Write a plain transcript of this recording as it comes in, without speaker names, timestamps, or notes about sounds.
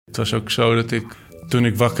Het was ook zo dat ik, toen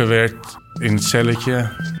ik wakker werd in het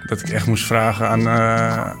celletje, dat ik echt moest vragen aan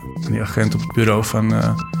die agent op het bureau van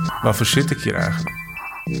waarvoor zit ik hier eigenlijk?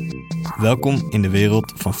 Welkom in de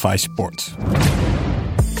wereld van Vice Sports.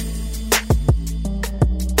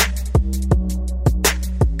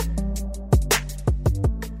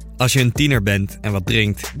 Als je een tiener bent en wat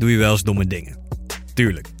drinkt, doe je wel eens domme dingen.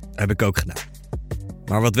 Tuurlijk, heb ik ook gedaan.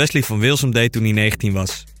 Maar wat Wesley van Wilsum deed toen hij 19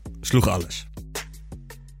 was, sloeg alles.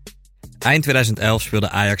 Eind 2011 speelde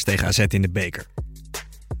Ajax tegen AZ in de beker.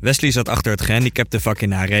 Wesley zat achter het gehandicapte vak in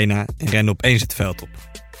de arena en rende opeens het veld op.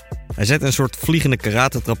 Hij zette een soort vliegende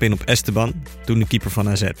karatetrap in op Esteban, toen de keeper van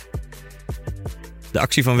AZ. De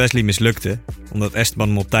actie van Wesley mislukte, omdat Esteban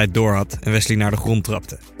hem op tijd doorhad en Wesley naar de grond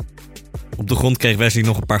trapte. Op de grond kreeg Wesley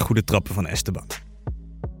nog een paar goede trappen van Esteban.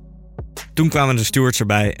 Toen kwamen de stewards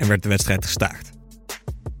erbij en werd de wedstrijd gestaakt.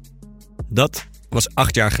 Dat was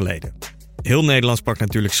 8 jaar geleden. Heel Nederland sprak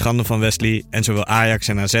natuurlijk schande van Wesley en zowel Ajax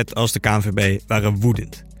en AZ als de KNVB waren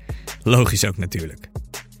woedend. Logisch ook natuurlijk.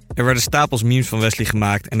 Er werden stapels memes van Wesley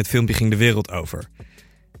gemaakt en het filmpje ging de wereld over.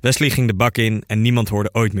 Wesley ging de bak in en niemand hoorde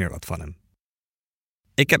ooit meer wat van hem.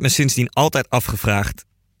 Ik heb me sindsdien altijd afgevraagd,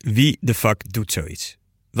 wie de fuck doet zoiets?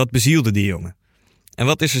 Wat bezielde die jongen? En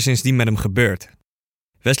wat is er sindsdien met hem gebeurd?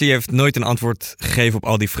 Wesley heeft nooit een antwoord gegeven op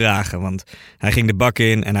al die vragen, want hij ging de bak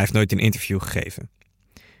in en hij heeft nooit een interview gegeven.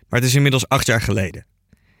 Maar het is inmiddels 8 jaar geleden.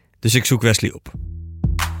 Dus ik zoek Wesley op.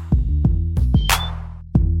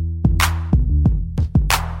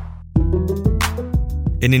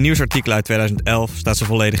 In een nieuwsartikel uit 2011 staat zijn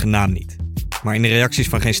volledige naam niet. Maar in de reacties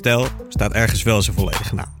van Geen Stijl staat ergens wel zijn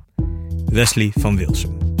volledige naam. Wesley van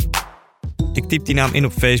Wilsum. Ik typ die naam in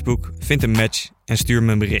op Facebook, vind een match en stuur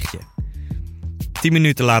me een berichtje. 10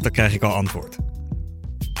 minuten later krijg ik al antwoord.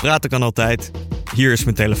 Praten kan altijd. Hier is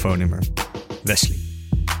mijn telefoonnummer. Wesley.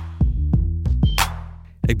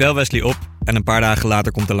 Ik bel Wesley op en een paar dagen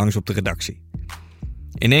later komt hij langs op de redactie.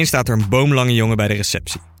 Ineens staat er een boomlange jongen bij de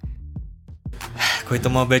receptie. Kon je het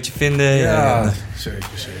allemaal een beetje vinden? Ja, zeker.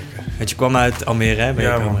 Want je kwam uit Almere, hè?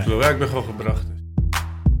 Ja, ik ben gewoon gebracht.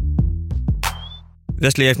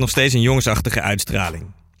 Wesley heeft nog steeds een jongensachtige uitstraling.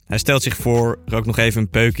 Hij stelt zich voor, rookt nog even een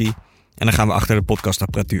peukie en dan gaan we achter de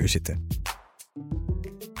podcastapparatuur zitten.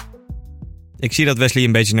 Ik zie dat Wesley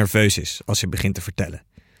een beetje nerveus is als hij begint te vertellen.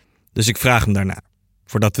 Dus ik vraag hem daarna,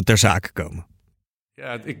 voordat we ter zake komen.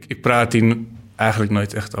 Ja, ik praat hier eigenlijk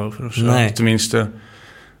nooit echt over of zo. Nee. Tenminste,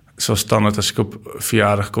 zoals standaard als ik op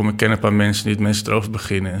verjaardag kom. Ik ken een paar mensen die het mensen erover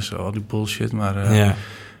beginnen en zo. Al die bullshit, maar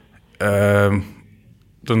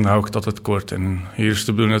dan hou ik het altijd kort. En hier is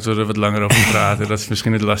de bedoeling dat we er wat langer over praten. Dat is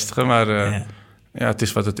misschien het lastige, maar ja, het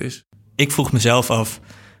is wat het is. Ik vroeg mezelf af,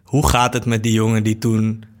 hoe gaat het met die jongen die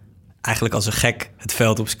toen eigenlijk als een gek het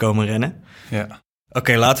veld op is komen rennen? Ja.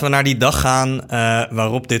 Oké, laten we naar die dag gaan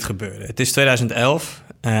waarop dit gebeurde. Het is 2011,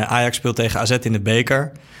 Ajax speelt tegen AZ in de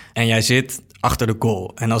beker en jij zit achter de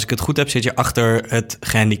goal. En als ik het goed heb, zit je achter het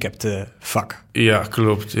gehandicapte vak. Ja,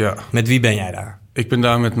 klopt, ja. Met wie ben jij daar? Ik ben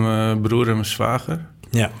daar met mijn broer en mijn zwager.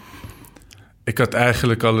 Ja. Ik had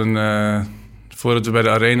eigenlijk al voordat we bij de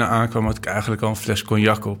arena aankwamen, had ik eigenlijk al een fles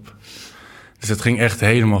cognac op. Dus het ging echt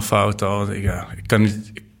helemaal fout al. Dat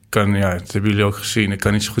hebben jullie ook gezien. Ik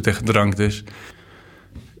kan niet zo goed tegen drank, dus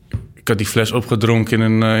ik had die fles opgedronken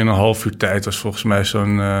in een half uur tijd. Het was volgens mij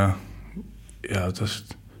zo'n, het was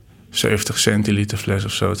 70 centiliter fles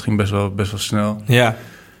of zo. Het ging best wel snel. Ja.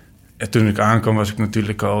 En toen ik aankwam was ik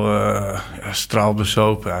natuurlijk al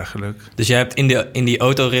straalbezopen eigenlijk. Dus jij hebt in die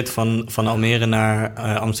autorit van Almere naar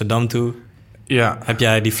Amsterdam toe, heb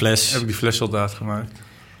jij die fles... Heb ik die flessoldaat gemaakt.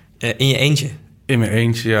 In je eentje? In mijn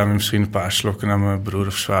eentje, ja, met misschien een paar slokken naar mijn broer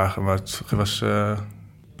of zwager. Maar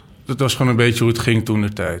het was gewoon een beetje hoe het ging toen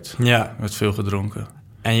de tijd. Ja. Met veel gedronken.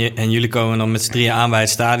 En jullie komen dan met z'n drieën aan bij het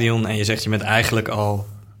stadion en je zegt je bent eigenlijk al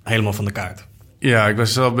helemaal van de kaart. Ja, ik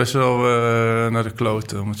was al best wel naar de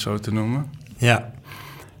kloten, om het zo te noemen. Ja.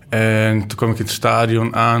 En toen kwam ik in het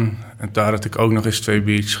stadion aan en daar had ik ook nog eens 2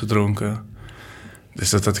 biertjes gedronken. Dus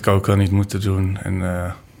dat had ik ook al niet moeten doen. En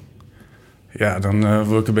dan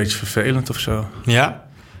word ik een beetje vervelend of zo. Ja?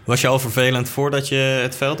 Was je al vervelend voordat je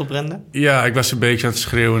het veld oprende? Ja, ik was een beetje aan het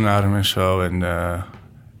schreeuwen naar hem en zo. En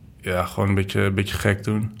gewoon een beetje gek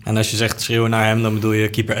doen. En als je zegt schreeuwen naar hem, dan bedoel je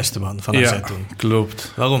keeper Esteban van AZ toen? Ja,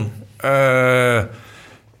 klopt. Waarom?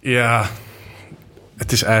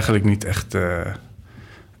 Het is eigenlijk niet echt... er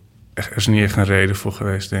is niet echt een reden voor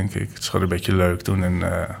geweest, denk ik. Het is gewoon een beetje leuk doen en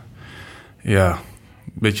een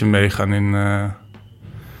beetje meegaan in... een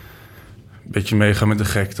beetje meegaan met de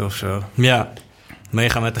gekte of zo. Ja,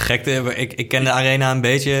 meegaan met de gekte. Ik ken de arena een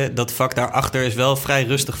beetje. Dat vak daarachter is wel een vrij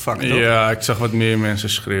rustig vak, toch? Ja, ik zag wat meer mensen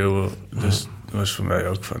schreeuwen. Dus was voor mij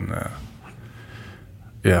ook van...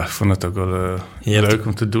 ik vond het ook wel leuk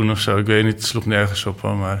om te doen of zo. Ik weet niet, het sloeg nergens op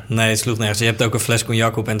hoor, maar... Nee, het sloeg nergens. Je hebt ook een fles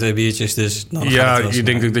cognac op en 2 biertjes, dus... je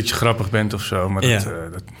denkt ook dat je grappig bent of zo, maar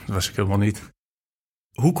dat was ik helemaal niet.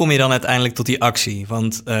 Hoe kom je dan uiteindelijk tot die actie?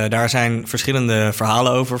 Want daar zijn verschillende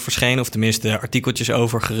verhalen over verschenen, of tenminste artikeltjes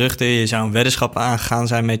over, geruchten. Je zou een weddenschap aangegaan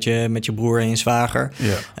zijn met je broer en je zwager.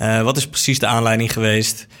 Ja. Wat is precies de aanleiding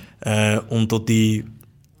geweest om tot die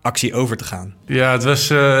actie over te gaan? Ja,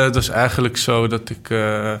 het was eigenlijk zo dat ik,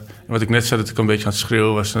 wat ik net zei, dat ik een beetje aan het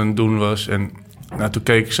schreeuwen was en aan het doen was. En toen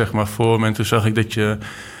keek ik zeg maar voor me en toen zag ik dat je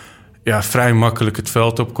vrij makkelijk het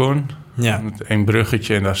veld op kon. Ja. Met 1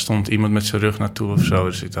 bruggetje en daar stond iemand met zijn rug naartoe of zo.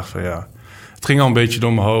 Dus ik dacht van het ging al een beetje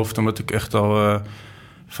door mijn hoofd, omdat ik echt al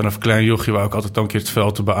vanaf klein jochie wou ik altijd al een keer het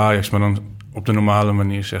veld op bij Ajax, maar dan op de normale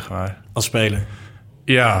manier, zeg maar. Als speler?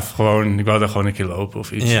 Ja, gewoon, ik wou daar gewoon een keer lopen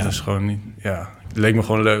of iets. Ja. Dat is gewoon niet, het leek me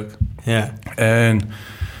gewoon leuk. Ja. En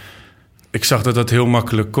ik zag dat dat heel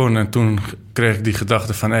makkelijk kon. En toen kreeg ik die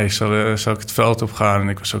gedachte van... zal ik het veld op gaan? En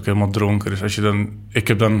ik was ook helemaal dronken. Dus als je dan... Ik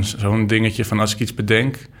heb dan zo'n dingetje van als ik iets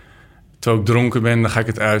bedenk... terwijl ik dronken ben, dan ga ik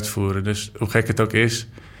het uitvoeren. Dus hoe gek het ook is,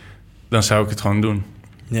 dan zou ik het gewoon doen.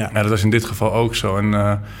 Ja. Dat was in dit geval ook zo.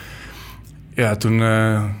 En toen...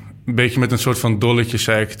 een beetje met een soort van dolletje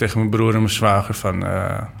zei ik tegen mijn broer en mijn zwager van...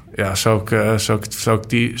 zou ik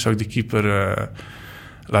die keeper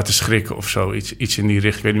laten schrikken of zo? Iets in die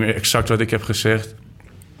richting. Ik weet niet meer exact wat ik heb gezegd.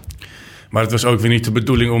 Maar het was ook weer niet de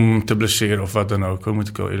bedoeling om te blesseren of wat dan ook. Moet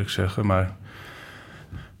ik wel eerlijk zeggen. Maar,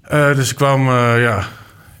 dus ik kwam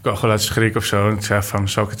gewoon laten schrikken of zo. En ik zei van,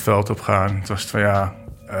 zou ik het veld op gaan? Het was van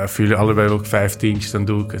voor jullie allebei ook 5 tientjes, dan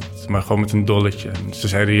doe ik het. Maar gewoon met een dolletje. En ze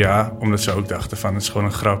zeiden ja, omdat ze ook dachten van, het is gewoon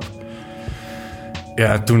een grap.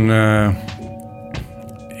 Ja, toen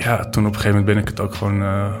op een gegeven moment ben ik het ook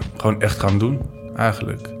gewoon echt gaan doen,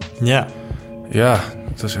 eigenlijk. Ja. Ja,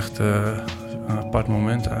 het was echt een apart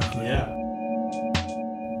moment eigenlijk. Ja.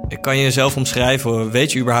 Kan je jezelf omschrijven?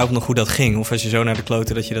 Weet je überhaupt nog hoe dat ging? Of was je zo naar de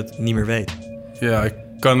kloten dat je dat niet meer weet? Ja, ik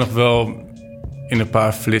kan nog wel in een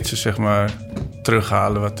paar flitsen, zeg maar,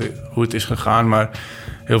 terughalen hoe het is gegaan. Maar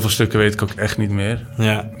heel veel stukken weet ik ook echt niet meer.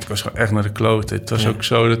 Ja. Ik was gewoon echt naar de kloten. Het was ook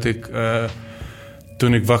zo dat ik,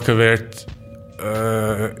 toen ik wakker werd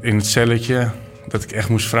in het celletje... dat ik echt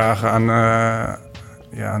moest vragen aan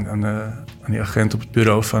die agent op het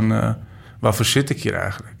bureau van... waarvoor zit ik hier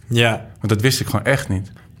eigenlijk? Ja. Want dat wist ik gewoon echt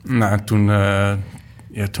niet. Nou,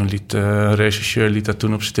 toen liet de rechercheur dat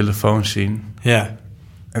toen op zijn telefoon zien. Ja.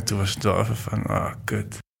 En toen was het wel even van,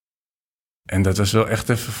 kut. En dat was wel echt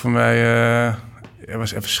even voor mij...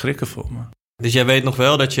 was even schrikken voor me. Dus jij weet nog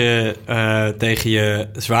wel dat je tegen je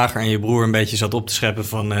zwager en je broer... een beetje zat op te scheppen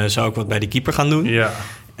van... zou ik wat bij die keeper gaan doen? Ja.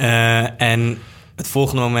 En het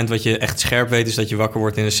volgende moment wat je echt scherp weet... is dat je wakker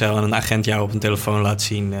wordt in de cel... en een agent jou op een telefoon laat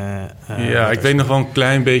zien. Ik weet nog wel een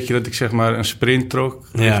klein beetje dat ik zeg maar een sprint trok...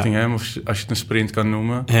 richting hem, of als je het een sprint kan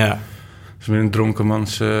noemen. Ja. Dus met een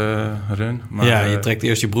dronkenmans run. Maar, je trekt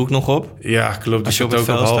eerst je broek nog op. Ja, klopt. Dus je zat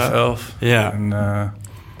ook op 10:30. Ja.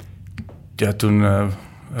 En toen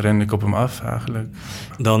rende ik op hem af eigenlijk.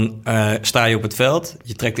 Dan sta je op het veld.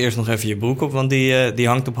 Je trekt eerst nog even je broek op, want die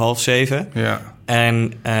hangt op 6:30. Ja.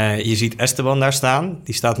 En je ziet Esteban daar staan.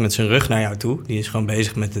 Die staat met zijn rug naar jou toe. Die is gewoon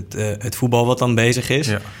bezig met het voetbal wat dan bezig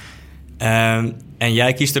is. Ja. En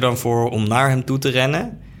jij kiest er dan voor om naar hem toe te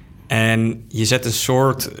rennen. En je zet een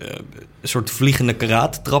soort vliegende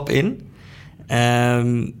karate-trap in.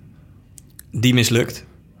 Die mislukt.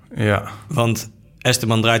 Ja. Want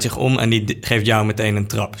Esteban draait zich om en die geeft jou meteen een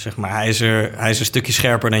trap, zeg maar. Hij is een stukje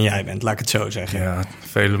scherper dan jij bent, laat ik het zo zeggen. Ja,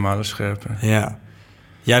 vele malen scherper. Ja.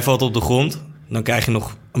 Jij valt op de grond, dan krijg je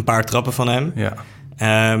nog een paar trappen van hem. Ja.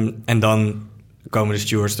 En dan komen de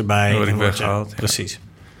stewards erbij. Dan word ik weggehaald. Ja. Precies.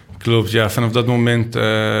 Klopt, ja. Vanaf dat moment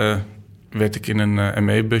werd ik in een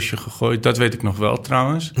ME-busje gegooid. Dat weet ik nog wel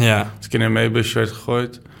trouwens. Ja. Dat ik in een ME-busje werd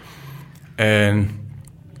gegooid. En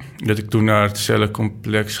dat ik toen naar het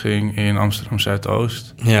cellencomplex ging in Amsterdam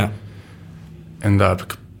Zuidoost. Ja. En daar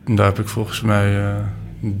heb ik volgens mij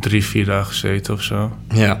 3-4 dagen gezeten of zo.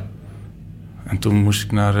 Ja. En toen moest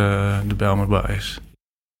ik naar de Bijlmerbuis.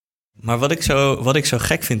 Maar wat ik zo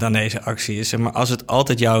gek vind aan deze actie is, zeg maar, als het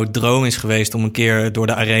altijd jouw droom is geweest om een keer door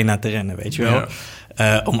de arena te rennen, weet je wel?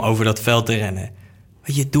 Ja. Om over dat veld te rennen.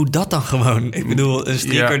 Je doet dat dan gewoon. Ik bedoel, een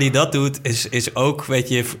streaker die dat doet, is ook, weet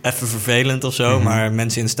je, even vervelend of zo. Mm-hmm. Maar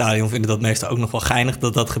mensen in het stadion vinden dat meestal ook nog wel geinig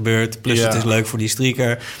dat gebeurt. Plus het is leuk voor die streaker.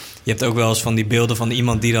 Je hebt ook wel eens van die beelden van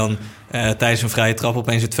iemand die dan tijdens een vrije trap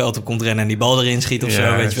opeens het veld op komt rennen en die bal erin schiet of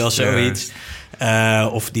zo. Weet je wel, zoiets.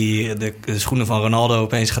 Of die de schoenen van Ronaldo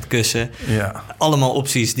opeens gaat kussen. Ja. Allemaal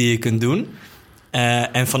opties die je kunt doen.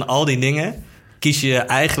 En van al die dingen kies je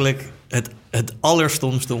eigenlijk het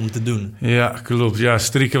allerstomste om te doen. Ja, klopt. Ja,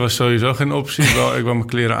 strikken was sowieso geen optie. Ik wou mijn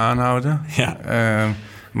kleren aanhouden. Ja.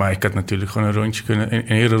 Maar ik had natuurlijk gewoon een rondje een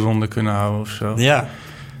hele ronde kunnen houden of zo. Ja.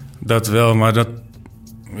 Dat wel, maar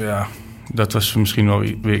dat was misschien wel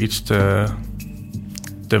weer iets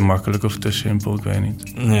te makkelijk of te simpel, ik weet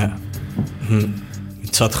niet. Ja.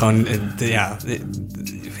 Het zat gewoon...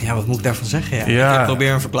 wat moet ik daarvan zeggen? Ja. Ik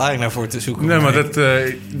probeer een verklaring daarvoor te zoeken. Nee, maar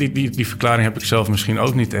die verklaring heb ik zelf misschien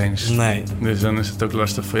ook niet eens. Nee. Dus dan is het ook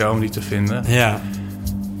lastig voor jou om die te vinden. Ja.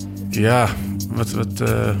 Ja,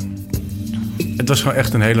 het was gewoon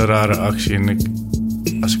echt een hele rare actie. En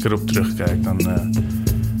als ik erop terugkijk, dan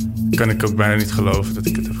kan ik ook bijna niet geloven dat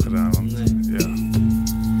ik het heb gedaan. Want, ja.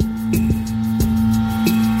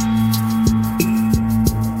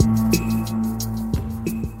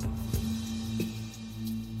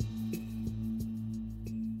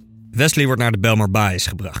 Wesley wordt naar de Belmar Baes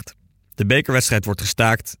gebracht. De bekerwedstrijd wordt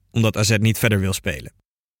gestaakt omdat AZ niet verder wil spelen.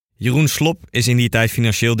 Jeroen Slop is in die tijd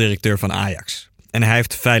financieel directeur van Ajax. En hij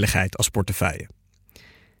heeft veiligheid als portefeuille.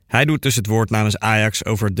 Hij doet dus het woord namens Ajax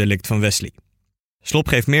over het delict van Wesley. Slop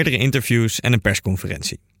geeft meerdere interviews en een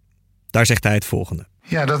persconferentie. Daar zegt hij het volgende.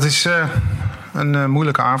 Ja, dat is een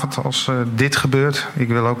moeilijke avond als dit gebeurt. Ik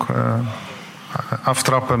wil ook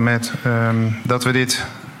aftrappen met dat we dit,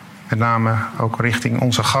 met name ook richting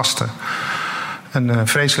onze gasten, een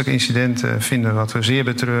vreselijk incident vinden wat we zeer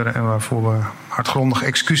betreuren en waarvoor we hardgrondig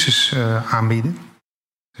excuses aanbieden.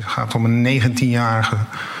 Het gaat om een 19-jarige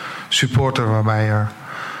supporter waarbij er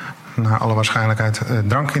naar alle waarschijnlijkheid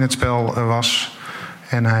drank in het spel was.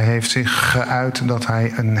 En hij heeft zich geuit dat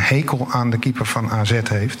hij een hekel aan de keeper van AZ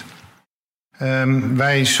heeft.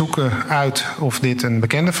 Wij zoeken uit of dit een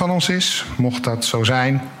bekende van ons is. Mocht dat zo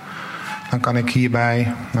zijn, dan kan ik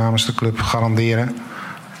hierbij namens de club garanderen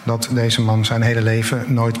dat deze man zijn hele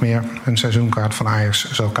leven nooit meer een seizoenkaart van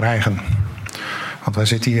Ajax zal krijgen. Want wij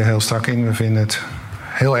zitten hier heel strak in. We vinden het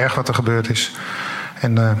heel erg wat er gebeurd is.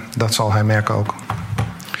 En dat zal hij merken ook.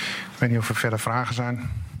 Ik weet niet of er verder vragen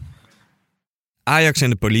zijn. Ajax en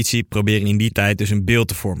de politie proberen in die tijd dus een beeld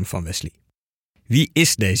te vormen van Wesley. Wie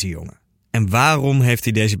is deze jongen? En waarom heeft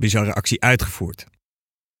hij deze bizarre actie uitgevoerd?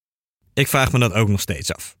 Ik vraag me dat ook nog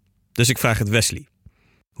steeds af. Dus ik vraag het Wesley.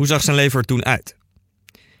 Hoe zag zijn leven er toen uit?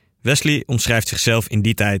 Wesley omschrijft zichzelf in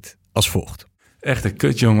die tijd als volgt. Echt een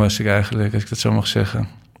kutjong was ik eigenlijk, als ik dat zo mag zeggen.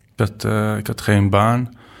 Ik had geen baan.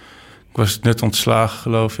 Ik was net ontslagen,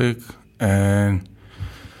 geloof ik. En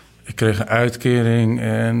ik kreeg een uitkering.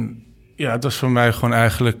 En ja, het was voor mij gewoon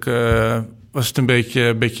eigenlijk... was het een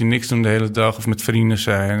beetje niks doen de hele dag. Of met vrienden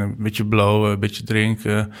zijn, een beetje blowen, een beetje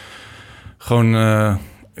drinken. Gewoon,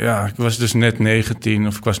 ik was dus net 19,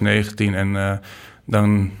 of ik was 19. En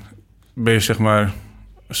dan ben je zeg maar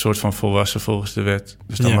een soort van volwassen volgens de wet.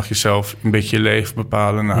 Dus dan mag je zelf een beetje je leven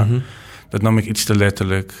bepalen. Nou, dat nam ik iets te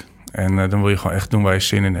letterlijk. En dan wil je gewoon echt doen waar je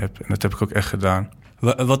zin in hebt. En dat heb ik ook echt gedaan.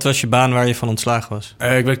 Wat was je baan waar je van ontslagen was?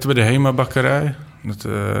 Ik werkte bij de Hema-bakkerij.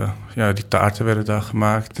 Die taarten werden daar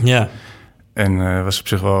gemaakt. Ja. En was op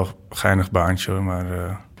zich wel een geinig baantje,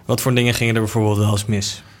 maar... Wat voor dingen gingen er bijvoorbeeld wel eens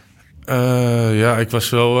mis?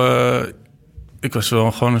 Ik was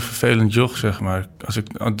wel gewoon een vervelend joch, zeg maar. Als ik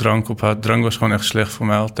drank op had, drank was gewoon echt slecht voor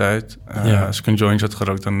mij altijd. Als ik een joint had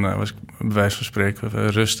gerookt, dan was ik bij wijze van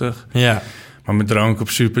spreken rustig. Ja. Maar met drank op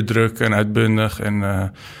super druk en uitbundig.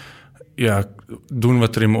 En doen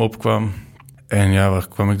wat er in me opkwam. En waar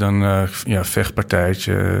kwam ik dan?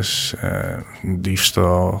 Vechtpartijtjes,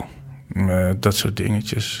 diefstal, dat soort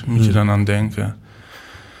dingetjes. Moet je dan aan denken.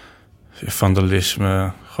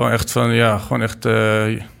 Vandalisme. Gewoon echt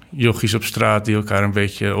jochies op straat die elkaar een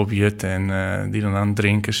beetje opjutten en die dan aan het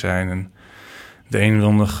drinken zijn. En de een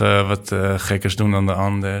wil nog wat gekkers doen dan de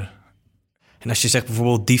ander. En als je zegt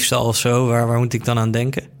bijvoorbeeld diefstal of zo, waar moet ik dan aan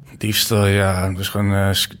denken? Diefstal, dus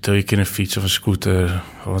gewoon stel je keer een fiets of een scooter,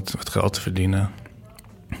 wat geld te verdienen.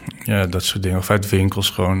 Ja, dat soort dingen. Of uit winkels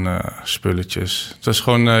gewoon spulletjes. Het was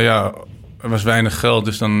gewoon, er was weinig geld,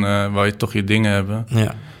 dus dan wou je toch je dingen hebben.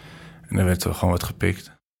 Ja. En dan werd er gewoon wat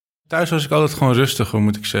gepikt. Thuis was ik altijd gewoon rustiger,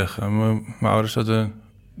 moet ik zeggen. Mijn ouders hadden,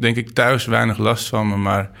 denk ik, thuis weinig last van me.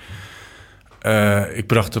 Maar ik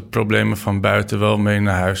bracht de problemen van buiten wel mee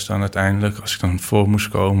naar huis dan uiteindelijk. Als ik dan voor moest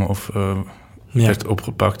komen of werd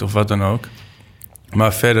opgepakt of wat dan ook.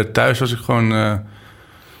 Maar verder, thuis was ik gewoon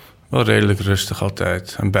wel redelijk rustig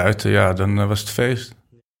altijd. En buiten, dan was het feest.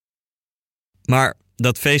 Maar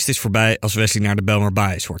dat feest is voorbij als Wesley naar de Belmar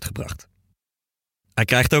Baes wordt gebracht. Hij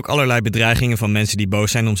krijgt ook allerlei bedreigingen van mensen die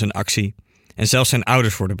boos zijn om zijn actie. En zelfs zijn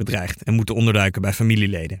ouders worden bedreigd en moeten onderduiken bij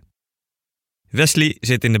familieleden. Wesley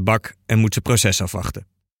zit in de bak en moet zijn proces afwachten.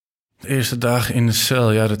 De eerste dagen in de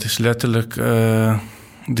cel, ja, dat is letterlijk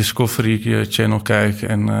Discovery Channel kijken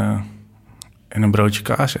en een broodje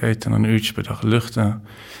kaas eten en een uurtje per dag luchten.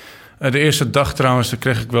 De eerste dag trouwens, daar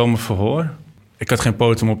kreeg ik wel mijn verhoor. Ik had geen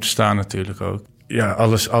poot om op te staan natuurlijk ook. Ja,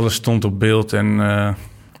 alles stond op beeld en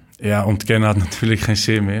ontkennen had natuurlijk geen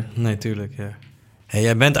zin meer. Nee, tuurlijk, ja. Hey,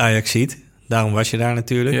 jij bent Ajaxiet, daarom was je daar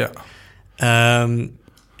natuurlijk. Ja.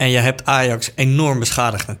 En je hebt Ajax enorm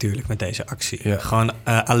beschadigd natuurlijk met deze actie. Ja. Gewoon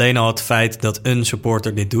alleen al het feit dat een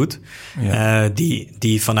supporter dit doet,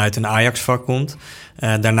 die vanuit een Ajax-vak komt.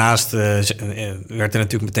 Daarnaast werd er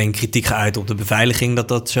natuurlijk meteen kritiek geuit op de beveiliging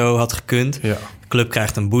dat zo had gekund. Ja. De club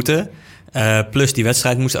krijgt een boete. Plus die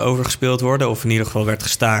wedstrijd moest overgespeeld worden, of in ieder geval werd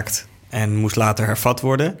gestaakt en moest later hervat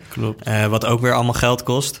worden. Klopt. Wat ook weer allemaal geld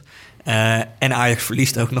kost. En Ajax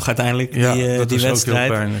verliest ook nog uiteindelijk die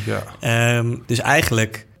wedstrijd. Ook heel pijnlijk, ja. Dus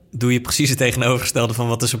eigenlijk doe je precies het tegenovergestelde van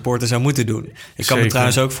wat de supporter zou moeten doen. Ik kan me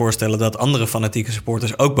trouwens ook voorstellen dat andere fanatieke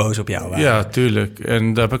supporters ook boos op jou waren. Ja, tuurlijk.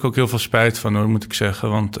 En daar heb ik ook heel veel spijt van, hoor, moet ik zeggen.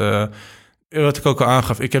 Want wat ik ook al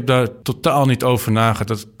aangaf, ik heb daar totaal niet over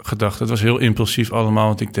nagedacht. Het was heel impulsief allemaal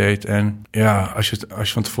wat ik deed. En ja, als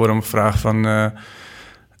je van tevoren me vraagt van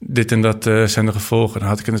dit en dat zijn de gevolgen, dan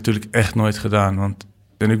had ik het natuurlijk echt nooit gedaan.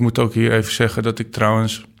 En ik moet ook hier even zeggen dat ik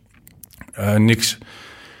trouwens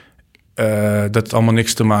dat het allemaal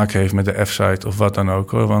niks te maken heeft met de F-site of wat dan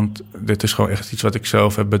ook, hoor. Want dit is gewoon echt iets wat ik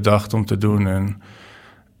zelf heb bedacht om te doen. En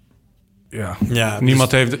ja,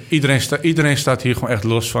 niemand heeft... Iedereen staat hier gewoon echt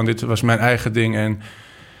los van. Dit was mijn eigen ding en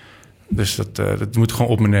dus dat moet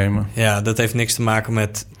gewoon op me nemen. Ja, dat heeft niks te maken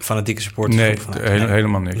met fanatieke supporters? Nee,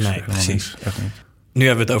 helemaal niks. Nee, helemaal precies. Niks, echt niet. Nu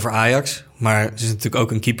hebben we het over Ajax, maar er is natuurlijk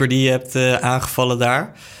ook een keeper die je hebt aangevallen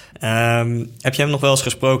daar. Heb je hem nog wel eens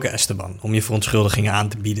gesproken, Esteban, om je verontschuldigingen aan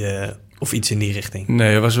te bieden of iets in die richting?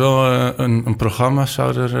 Nee, er was wel een programma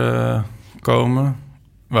zou er komen,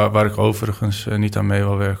 waar ik overigens niet aan mee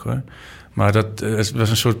wil werken, hoor. Maar het was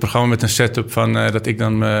een soort programma met een setup van dat ik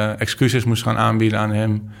dan mijn excuses moest gaan aanbieden aan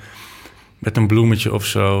hem met een bloemetje of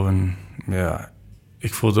zo. En ja,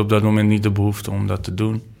 ik voelde op dat moment niet de behoefte om dat te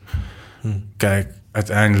doen. Kijk,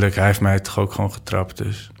 uiteindelijk, hij heeft mij toch ook gewoon getrapt,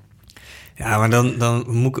 dus. Ja, maar dan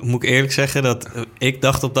moet ik eerlijk zeggen dat ik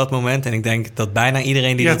dacht op dat moment, en ik denk dat bijna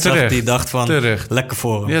iedereen die dat zag, die dacht van, lekker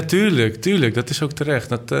voor hem. Ja, tuurlijk. Dat is ook terecht.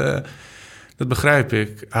 Dat begrijp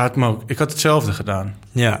ik. Ik had hetzelfde gedaan.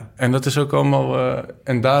 Ja. En dat is ook allemaal...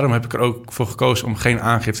 en daarom heb ik er ook voor gekozen om geen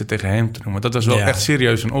aangifte tegen hem te doen. Want dat was wel echt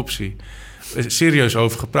serieus een optie. Serieus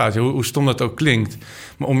over gepraat. Hoe stom dat ook klinkt.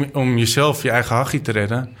 Maar om jezelf, je eigen hachie te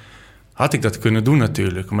redden, had ik dat kunnen doen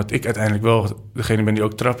natuurlijk. Omdat ik uiteindelijk wel degene ben die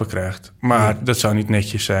ook trappen krijgt. Maar dat zou niet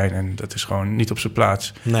netjes zijn en dat is gewoon niet op zijn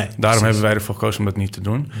plaats. Nee, daarom hebben wij ervoor gekozen om dat niet te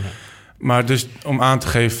doen. Nee. Maar dus om aan te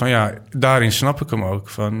geven van ja, daarin snap ik hem ook.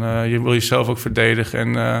 Van je wil jezelf ook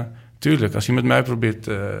verdedigen. En tuurlijk, als hij met mij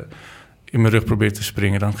in mijn rug probeert te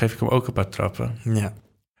springen, dan geef ik hem ook een paar trappen. Ja.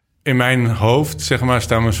 In mijn hoofd, zeg maar,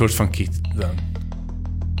 staan we een soort van kiet dan.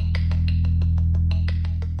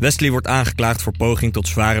 Wesley wordt aangeklaagd voor poging tot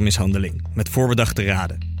zware mishandeling, met voorbedachte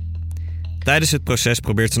raden. Tijdens het proces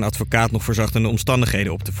probeert zijn advocaat nog verzachtende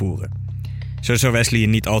omstandigheden op te voeren. Zo zou Wesley een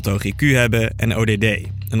niet al te hoog IQ hebben en ODD,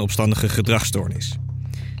 een opstandige gedragsstoornis.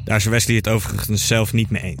 Daar is Wesley het overigens zelf niet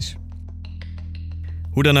mee eens.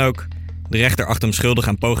 Hoe dan ook, de rechter acht hem schuldig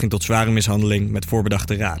aan poging tot zware mishandeling met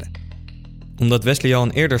voorbedachte raden. Omdat Wesley al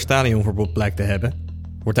een eerder stadionverbod blijkt te hebben,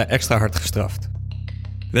 wordt hij extra hard gestraft.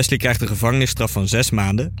 Wesley krijgt een gevangenisstraf van 6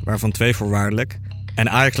 maanden, waarvan 2 voorwaardelijk, en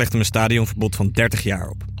Ajax legt hem een stadionverbod van 30 jaar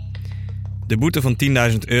op. De boete van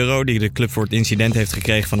 €10.000 die de club voor het incident heeft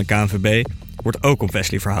gekregen van de KNVB wordt ook op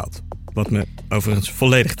Wesley verhaald, wat me overigens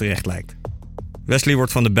volledig terecht lijkt. Wesley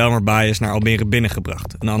wordt van de Belmer Bias naar Almere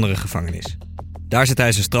binnengebracht, een andere gevangenis. Daar zit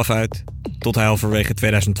hij zijn straf uit, tot hij halverwege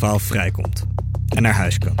 2012 vrijkomt en naar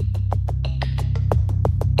huis kan.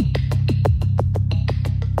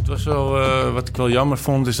 Het was wel, wat ik wel jammer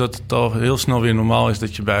vond, is dat het al heel snel weer normaal is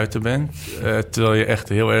dat je buiten bent. Terwijl je echt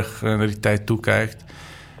heel erg naar die tijd toekijkt.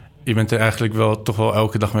 Je bent er eigenlijk toch wel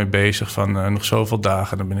elke dag mee bezig. Van nog zoveel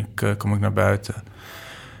dagen, dan kom ik naar buiten.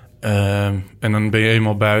 En dan ben je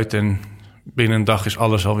eenmaal buiten en binnen een dag is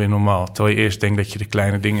alles alweer normaal. Terwijl je eerst denkt dat je de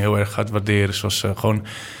kleine dingen heel erg gaat waarderen. Zoals gewoon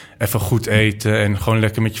even goed eten en gewoon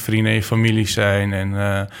lekker met je vrienden en je familie zijn.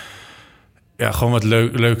 En gewoon wat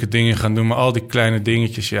leuke dingen gaan doen. Maar al die kleine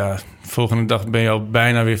dingetjes, de volgende dag ben je al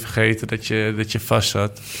bijna weer vergeten dat je vast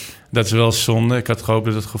zat. Dat is wel zonde. Ik had gehoopt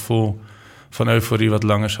dat het gevoel van euforie wat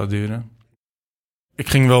langer zou duren. Ik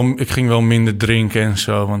ging wel minder drinken en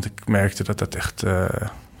zo, want ik merkte dat echt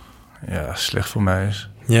slecht voor mij is.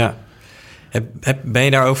 Ja, Ben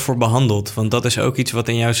je daar ook voor behandeld? Want dat is ook iets wat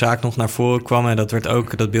in jouw zaak nog naar voren kwam. En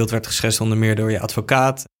dat beeld werd geschetst onder meer door je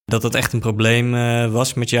advocaat. Dat dat echt een probleem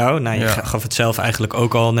was met jou. Nou, je gaf het zelf eigenlijk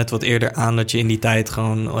ook al net wat eerder aan... dat je in die tijd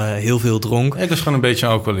gewoon heel veel dronk. Ik was gewoon een beetje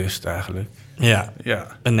een alcoholist eigenlijk. Ja.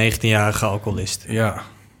 Een 19-jarige alcoholist. Ja.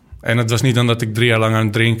 En het was niet dan dat ik 3 jaar lang aan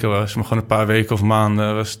het drinken was... maar gewoon een paar weken of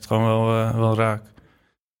maanden was het gewoon wel raak.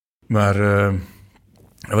 Maar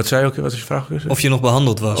wat zei je ook? Wat is je vraag? Of je nog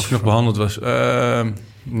behandeld was? Of ik nog behandeld was?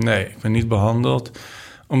 Nee, ik ben niet behandeld.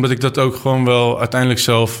 Omdat ik dat ook gewoon wel uiteindelijk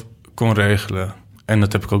zelf kon regelen. En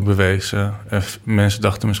dat heb ik ook bewezen. En mensen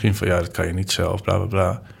dachten misschien van... ja, dat kan je niet zelf, bla, bla,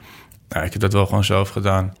 bla. Nou, ik heb dat wel gewoon zelf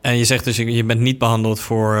gedaan. En je zegt dus, je bent niet behandeld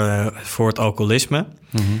voor het alcoholisme.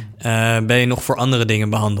 Mm-hmm. Ben je nog voor andere dingen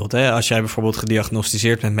behandeld? Hè? Als jij bijvoorbeeld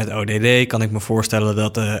gediagnosticeerd bent met ODD... kan ik me voorstellen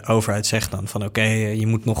dat de overheid zegt dan van... oké, je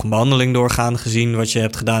moet nog een behandeling doorgaan... gezien wat je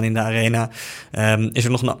hebt gedaan in de arena. Is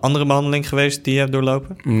er nog een andere behandeling geweest die je hebt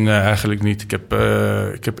doorlopen? Nee, eigenlijk niet. Ik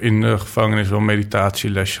heb in de gevangenis wel een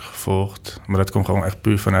meditatielesje gevolgd. Maar dat komt gewoon echt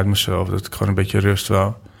puur vanuit mezelf. Dat ik gewoon een beetje rust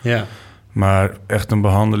wou. Ja. Maar echt een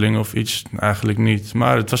behandeling of iets, eigenlijk niet.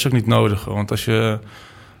 Maar het was ook niet nodig. Want als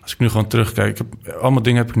ik nu gewoon terugkijk... allemaal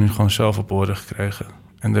dingen heb ik nu gewoon zelf op orde gekregen.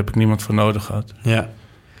 En daar heb ik niemand voor nodig gehad. Ja.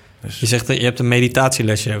 Dus. Je zegt dat je hebt een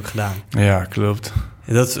meditatielesje ook gedaan. Ja, klopt.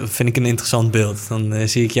 Dat vind ik een interessant beeld. Dan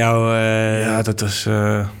zie ik jou... Ja, dat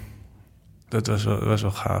was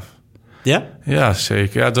wel gaaf. Ja? Ja,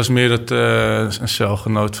 zeker. Ja, het was meer dat een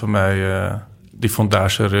celgenoot van mij... die vond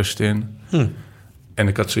daar zijn rust in. En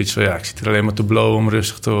ik had zoiets van, ik zit er alleen maar te blowen om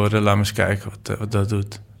rustig te worden. Laat me eens kijken wat dat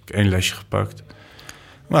doet. Ik heb 1 lesje gepakt.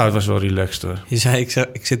 Maar het was wel relaxed hoor. Je zei,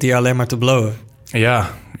 ik zit hier alleen maar te blowen. Ja,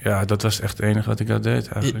 dat was echt het enige wat ik dat deed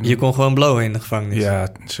eigenlijk. Je kon gewoon blowen in de gevangenis? Ja,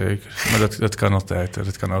 zeker. Maar dat kan altijd.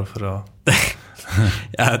 Dat kan overal.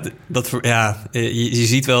 Je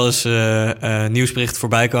ziet wel eens nieuwsberichten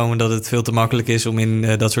voorbij komen... dat het veel te makkelijk is om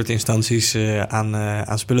in dat soort instanties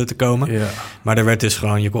aan spullen te komen. Ja. Maar er werd dus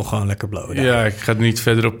gewoon, je kon gewoon lekker blowen. Daar. Ja, ik ga er niet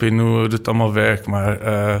verder op in hoe het allemaal werkt... maar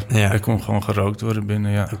er kon gewoon gerookt worden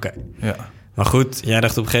binnen, ja. Oké. Ja. Maar goed, jij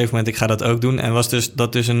dacht op een gegeven moment, ik ga dat ook doen. En was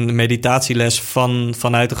dat dus een meditatieles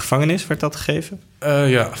vanuit de gevangenis, werd dat gegeven?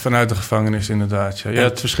 Ja, vanuit de gevangenis inderdaad. Ja. Je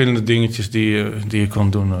had verschillende dingetjes die je kon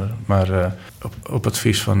doen. Hoor. Maar op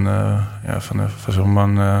advies van zo'n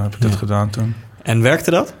man heb ik dat gedaan toen. En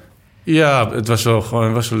werkte dat? Ja, het was wel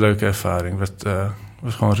een leuke ervaring. Het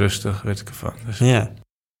was gewoon rustig, weet ik ervan. Dus. Ja.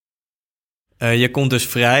 Je komt dus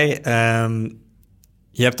vrij...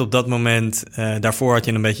 Je hebt op dat moment... daarvoor had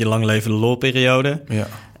je een beetje lang levende lolperiode. Ja.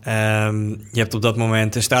 Je hebt op dat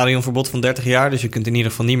moment een stadionverbod van 30 jaar... dus je kunt in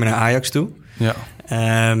ieder geval niet meer naar Ajax toe. Ja.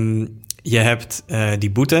 Je hebt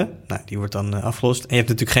die boete. Nou, die wordt dan afgelost. En je hebt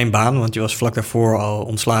natuurlijk geen baan... want je was vlak daarvoor al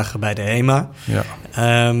ontslagen bij de HEMA. Ja.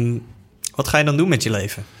 Wat ga je dan doen met je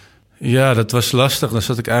leven? Ja, dat was lastig. Dan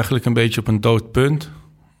zat ik eigenlijk een beetje op een dood punt.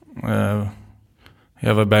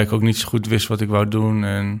 Waarbij ik ook niet zo goed wist wat ik wou doen...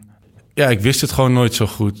 en ja, ik wist het gewoon nooit zo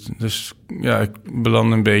goed. Dus ja, ik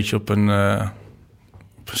belandde een beetje op een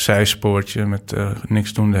zijspoortje... met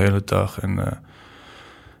niks doen de hele dag. En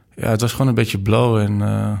het was gewoon een beetje blow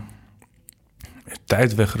en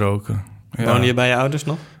tijd wegroken. Ja. Woonde je bij je ouders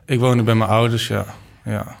nog? Ik woonde bij mijn ouders, ja.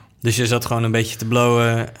 Dus je zat gewoon een beetje te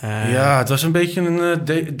blowen? Ja, het was een beetje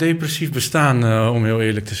een depressief bestaan, om heel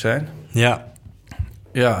eerlijk te zijn. Ja.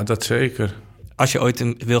 Ja, dat zeker. Als je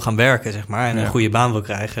ooit wil gaan werken, zeg maar, en een goede baan wil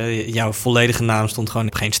krijgen... jouw volledige naam stond gewoon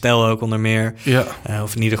op Geen Stijl ook onder meer. Ja.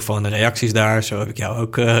 Of in ieder geval in de reacties daar. Zo heb ik jou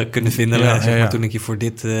ook kunnen vinden, zeg maar, toen ik je voor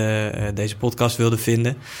deze podcast wilde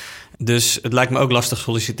vinden. Dus het lijkt me ook lastig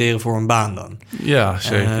solliciteren voor een baan dan. Ja,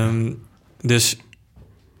 zeker. Dus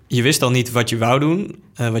je wist al niet wat je wou doen,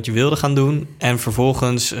 wat je wilde gaan doen. En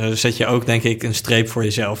vervolgens zet je ook, denk ik, een streep voor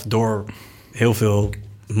jezelf... door heel veel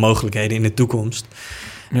mogelijkheden in de toekomst.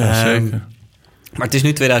 Ja, zeker. Maar het is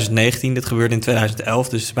nu 2019, dit gebeurde in 2011,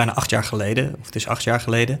 dus het is bijna 8 jaar geleden. Of het is 8 jaar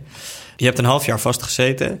geleden. Je hebt een half jaar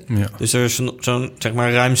vastgezeten. Ja. Dus er is zo'n zeg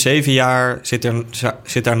maar ruim 7 jaar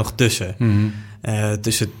zit daar nog tussen. Mm-hmm.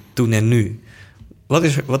 Tussen toen en nu.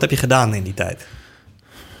 Wat heb je gedaan in die tijd?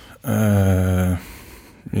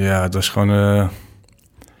 Het was gewoon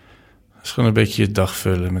een beetje je dag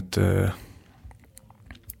vullen met...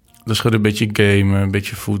 dus gewoon een beetje gamen, een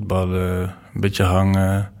beetje voetballen, een beetje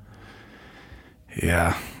hangen...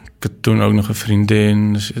 Ja, ik had toen ook nog een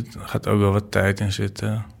vriendin, dus er gaat ook wel wat tijd in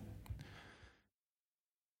zitten.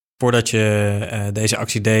 voordat je deze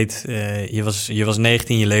actie deed, je was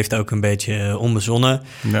 19, je leefde ook een beetje onbezonnen.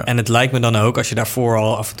 Ja. En het lijkt me dan ook, als je daarvoor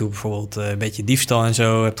al af en toe bijvoorbeeld een beetje diefstal en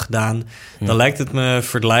zo hebt gedaan, dan lijkt het me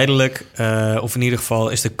verleidelijk, of in ieder geval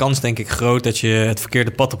is de kans denk ik groot dat je het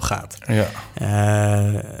verkeerde pad op gaat. Ja.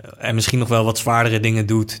 En misschien nog wel wat zwaardere dingen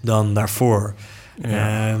doet dan daarvoor.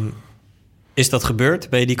 Ja. Is dat gebeurd?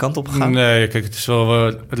 Ben je die kant op gegaan? Nee, kijk,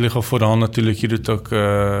 het ligt wel voor de hand natuurlijk. Je doet ook...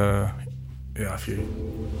 je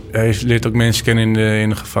leert ook mensen kennen in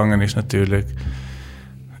de gevangenis natuurlijk.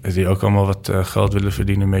 Die ook allemaal wat geld willen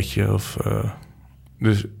verdienen met je.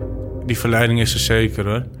 Dus die verleiding is er zeker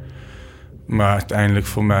hoor. Maar uiteindelijk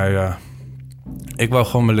voor mij, ja... Ik wou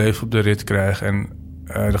gewoon mijn leven op de rit krijgen. En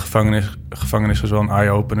de gevangenis was wel een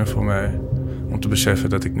eye-opener voor mij. Om te beseffen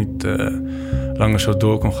dat ik niet langer zo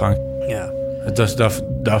door kon gaan. Ja.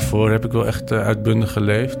 Daarvoor heb ik wel echt uitbundig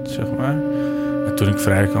geleefd, zeg maar. En toen ik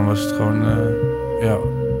vrij kwam was het gewoon...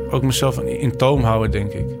 ook mezelf in toom houden,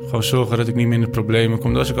 denk ik. Gewoon zorgen dat ik niet meer in de problemen kom.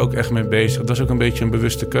 Daar was ik ook echt mee bezig. Dat was ook een beetje een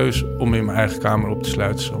bewuste keuze om in mijn eigen kamer op te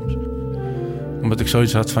sluiten soms. Omdat ik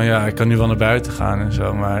zoiets had van, ik kan nu wel naar buiten gaan en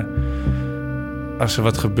zo. Maar als er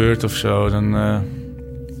wat gebeurt of zo, dan...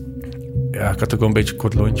 ik had ook wel een beetje een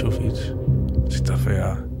kort lontje of iets. Dus ik dacht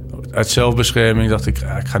van, uit zelfbescherming dacht ik,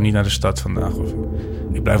 ik ga niet naar de stad vandaag. Of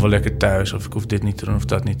ik blijf wel lekker thuis. Of ik hoef dit niet te doen of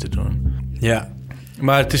dat niet te doen. Ja.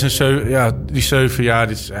 Maar het is die 7 jaar,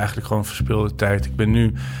 dit is eigenlijk gewoon verspilde tijd.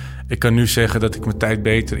 Ik kan nu zeggen dat ik mijn tijd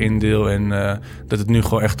beter indeel en dat het nu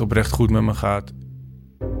gewoon echt oprecht goed met me gaat.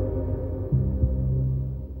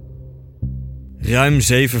 Ruim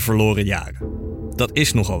 7 verloren jaren. Dat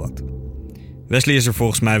is nogal wat. Wesley is er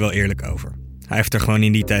volgens mij wel eerlijk over. Hij heeft er gewoon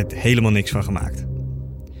in die tijd helemaal niks van gemaakt.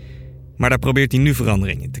 Maar daar probeert hij nu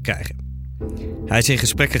verandering in te krijgen. Hij is in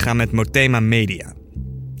gesprek gegaan met Motema Media.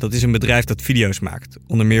 Dat is een bedrijf dat video's maakt,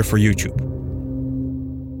 onder meer voor YouTube.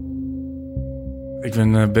 Ik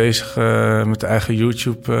ben bezig met een eigen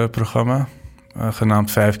YouTube-programma,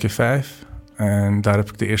 genaamd 5x5. En daar heb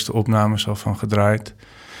ik de eerste opnames al van gedraaid.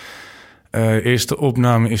 De eerste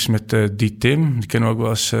opname is met die Tim, die kennen we ook wel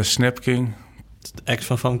als Snapking. De ex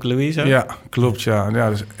van Famke Louise? Ja, klopt, ja.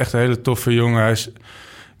 Dat is echt een hele toffe jongen.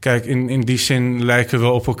 Kijk, in die zin lijken we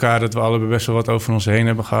wel op elkaar dat we allebei best wel wat over ons heen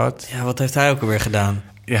hebben gehad. Ja, wat heeft hij ook alweer gedaan?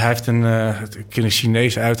 Ja, hij heeft een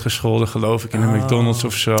Chinees uitgescholden, geloof ik, in een McDonald's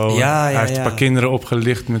of zo. Hij heeft een paar kinderen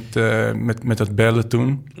opgelicht met dat bellen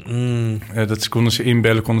toen. Dat konden ze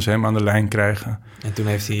inbellen, konden ze hem aan de lijn krijgen. En toen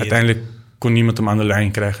heeft hij... Uiteindelijk kon niemand hem aan de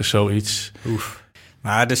lijn krijgen, zoiets. Oef.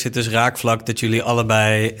 Maar er zit dus raakvlak dat jullie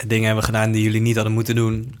allebei dingen hebben gedaan die jullie niet hadden moeten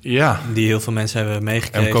doen. Ja. Die heel veel mensen hebben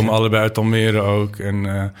meegekregen. En we komen allebei uit Almere ook.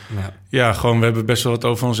 En gewoon, we hebben best wel wat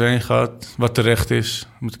over ons heen gehad. Wat terecht is,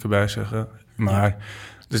 moet ik erbij zeggen. Maar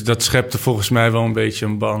dus dat schepte volgens mij wel een beetje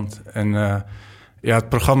een band. En het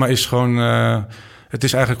programma is gewoon... het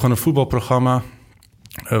is eigenlijk gewoon een voetbalprogramma...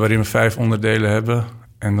 waarin we 5 onderdelen hebben.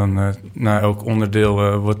 En dan na elk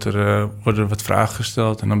onderdeel worden er wat vragen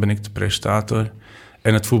gesteld. En dan ben ik de presentator.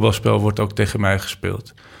 En het voetbalspel wordt ook tegen mij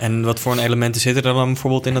gespeeld. En wat voor elementen zitten er dan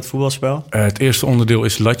bijvoorbeeld in dat voetbalspel? Het eerste onderdeel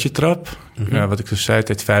is latjetrap. Wat ik dus zei,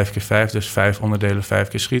 het heet 5x5. Dus 5 onderdelen, 5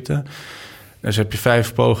 keer schieten. Dus heb je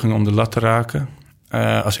 5 pogingen om de lat te raken.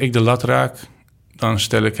 Als ik de lat raak, dan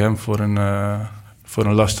stel ik hem voor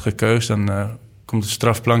een lastige keus. Dan komt het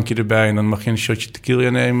strafplankje erbij en dan mag je een shotje tequila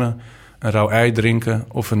nemen... een rauw ei drinken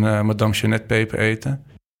of een Madame Jeannette peper eten.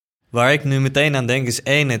 Waar ik nu meteen aan denk is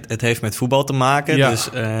 1, het heeft met voetbal te maken. Ja. Dus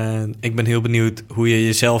ik ben heel benieuwd hoe je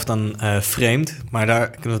jezelf dan framet. Maar daar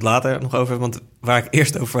kunnen we het later nog over hebben. Want waar ik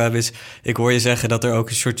eerst over heb is... ik hoor je zeggen dat er ook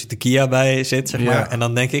een shotje tequila bij zit, zeg maar. En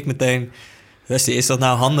dan denk ik meteen... Wesley, is dat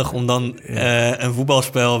nou handig om dan een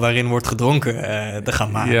voetbalspel waarin wordt gedronken te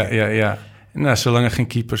gaan maken? Ja. Nou, zolang er geen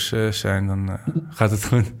keepers zijn, dan gaat het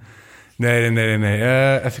goed. Nee.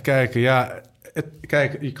 Even kijken. Ja,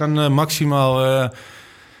 kijk, je kan maximaal...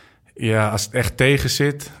 als het echt tegen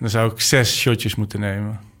zit, dan zou ik 6 shotjes moeten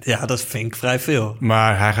nemen. Ja, dat vind ik vrij veel.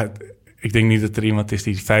 Maar ik denk niet dat er iemand is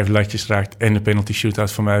die 5 latjes raakt... en de penalty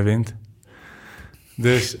shootout voor mij wint.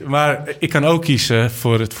 Dus, maar ik kan ook kiezen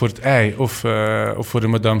voor het ei of voor de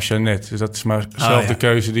Madame Jeannette. Dus dat is maar dezelfde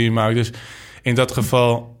keuze die je maakt. Dus in dat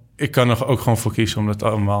geval, ik kan er ook gewoon voor kiezen om dat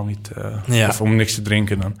allemaal niet... of om niks te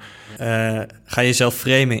drinken dan. Ga je jezelf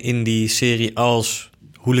framen in die serie als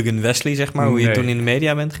hooligan Wesley, zeg maar? Hoe je toen in de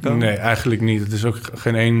media bent gekomen? Nee, eigenlijk niet. Het is ook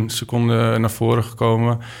geen 1 seconde naar voren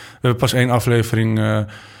gekomen. We hebben pas 1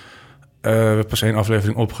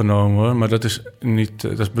 aflevering opgenomen, maar dat is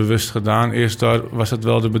bewust gedaan. Eerst daar was het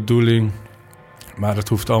wel de bedoeling, maar dat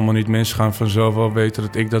hoeft allemaal niet. Mensen gaan vanzelf wel weten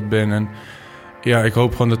dat ik dat ben. En ja, ik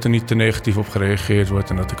hoop gewoon dat er niet te negatief op gereageerd wordt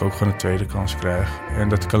en dat ik ook gewoon een tweede kans krijg. En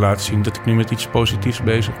dat ik kan laten zien dat ik nu met iets positiefs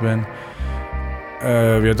bezig ben.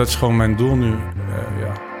 Ja, dat is gewoon mijn doel nu.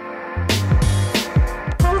 Ja.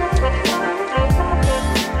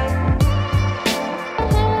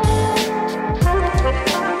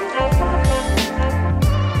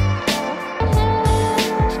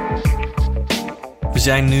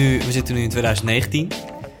 We zitten nu in 2019.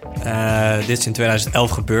 Dit is in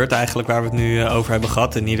 2011 gebeurd eigenlijk, waar we het nu over hebben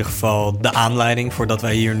gehad. In ieder geval de aanleiding voordat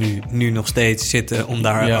wij hier nu nog steeds zitten om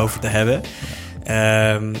daarover te hebben.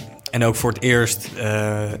 En ook voor het eerst,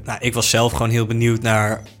 ik was zelf gewoon heel benieuwd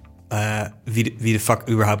naar wie de fuck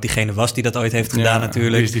überhaupt diegene was die dat ooit heeft gedaan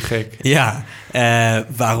natuurlijk. Wie is die gek? Ja,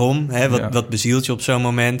 waarom? Hè? Wat bezielt je op zo'n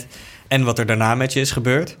moment? En wat er daarna met je is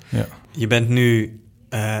gebeurd. Ja. Je bent nu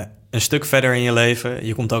een stuk verder in je leven.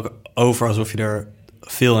 Je komt ook over alsof je er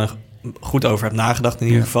veel en goed over hebt nagedacht in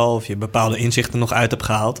ieder geval. Of je bepaalde inzichten nog uit hebt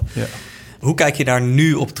gehaald. Ja. Hoe kijk je daar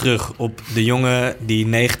nu op terug? Op de jongen die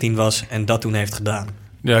 19 was en dat toen heeft gedaan?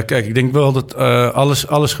 Ja, kijk, ik denk wel dat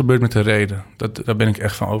alles gebeurt met een reden. Daar ben ik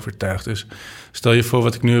echt van overtuigd. Dus stel je voor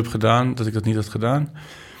wat ik nu heb gedaan, dat ik dat niet had gedaan.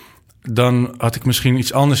 Dan had ik misschien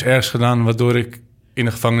iets anders ergs gedaan, waardoor ik in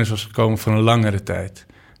de gevangenis was gekomen voor een langere tijd.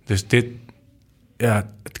 Dus dit, ja,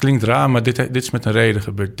 het klinkt raar, maar dit is met een reden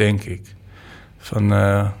gebeurd, denk ik. Om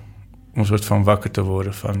een soort van wakker te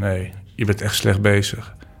worden van, nee, je bent echt slecht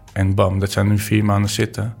bezig. En bam, dat zijn nu 4 maanden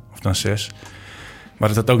zitten, of dan 6. Maar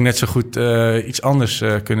het had ook net zo goed iets anders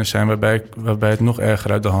kunnen zijn, waarbij het nog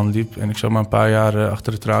erger uit de hand liep. En ik zou maar een paar jaar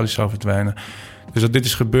achter de tralies zou verdwijnen. Dus dat dit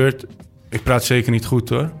is gebeurd, ik praat zeker niet goed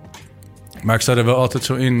hoor. Maar ik sta er wel altijd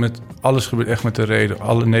zo in met, alles gebeurt echt met een reden.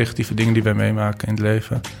 Alle negatieve dingen die wij meemaken in het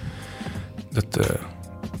leven.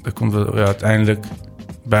 Dat komt wel, ja, uiteindelijk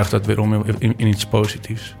buigt dat weer om in iets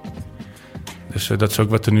positiefs. Dus dat is ook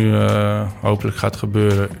wat er nu hopelijk gaat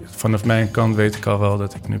gebeuren. Vanaf mijn kant weet ik al wel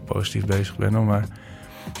dat ik nu positief bezig ben. Hoor. Maar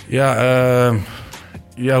ja,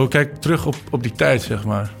 hoe kijk ik terug op die tijd, zeg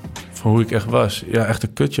maar? Van hoe ik echt was. Ja, echt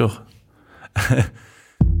een kut, joh.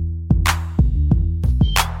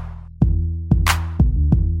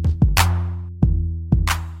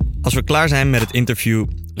 Als we klaar zijn met het interview,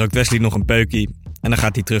 rookt Wesley nog een peukie en dan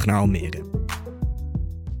gaat hij terug naar Almere.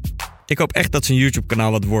 Ik hoop echt dat zijn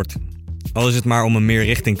YouTube-kanaal wat wordt. Al is het maar om hem meer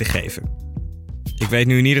richting te geven. Ik weet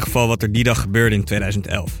nu in ieder geval wat er die dag gebeurde in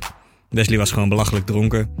 2011. Wesley was gewoon belachelijk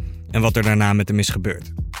dronken en wat er daarna met hem is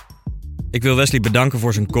gebeurd. Ik wil Wesley bedanken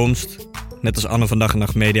voor zijn komst, net als Anne van Dag en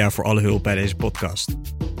Nacht Media voor alle hulp bij deze podcast.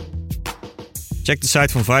 Check de site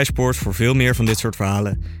van Vice Sports voor veel meer van dit soort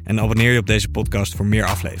verhalen en abonneer je op deze podcast voor meer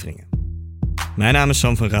afleveringen. Mijn naam is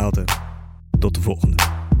Sam van Raalte. Tot de volgende.